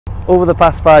Over the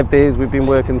past 5 days we've been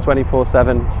working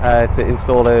 24/7 to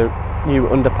install a new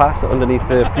underpass underneath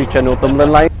the future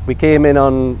Northumberland Line. We came in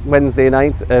on Wednesday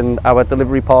night and our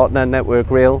delivery partner, Network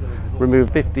Rail,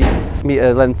 removed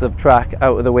 50-metre length of track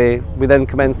out of the way. We then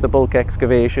commenced the bulk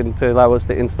excavation to allow us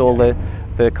to install the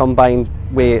combined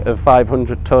weight of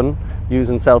 500 tonne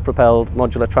using self-propelled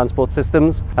modular transport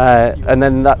systems. And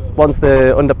then once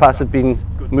the underpass had been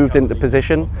moved into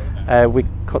position, we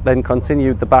then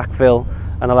continued the backfill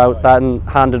and allowed that and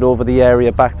handed over the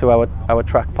area back to our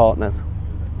track partners.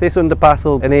 This underpass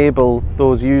will enable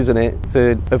those using it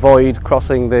to avoid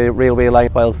crossing the railway line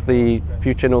whilst the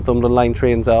future Northumberland Line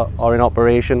trains are in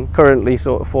operation. Currently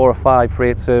sort of 4 or 5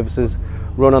 freight services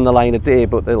run on the line a day,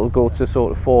 but it'll go to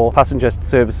sort of 4 passenger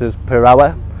services per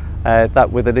hour.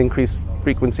 That with an increased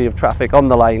frequency of traffic on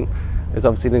the line is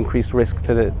obviously an increased risk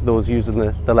to those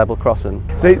using the level crossing.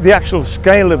 The actual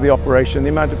scale of the operation, the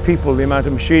amount of people, the amount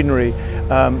of machinery,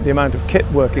 the amount of kit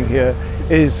working here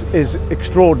is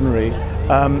extraordinary.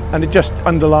 And it just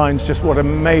underlines just what a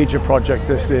major project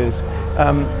this is.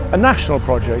 A national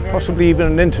project, possibly even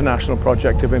an international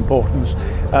project of importance.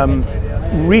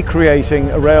 Recreating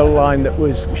a rail line that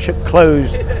was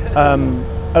closed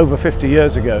over 50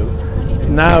 years ago,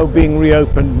 now being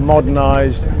reopened,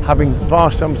 modernised, having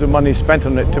vast sums of money spent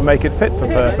on it to make it fit for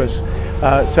purpose,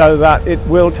 so that it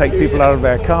will take people out of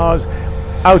their cars,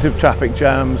 out of traffic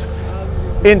jams,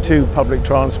 into public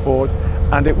transport,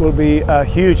 and it will be a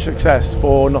huge success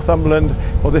for Northumberland,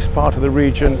 for this part of the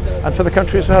region, and for the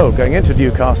country as a whole, going into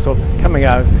Newcastle, coming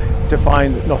out to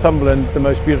find Northumberland the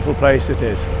most beautiful place it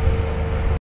is.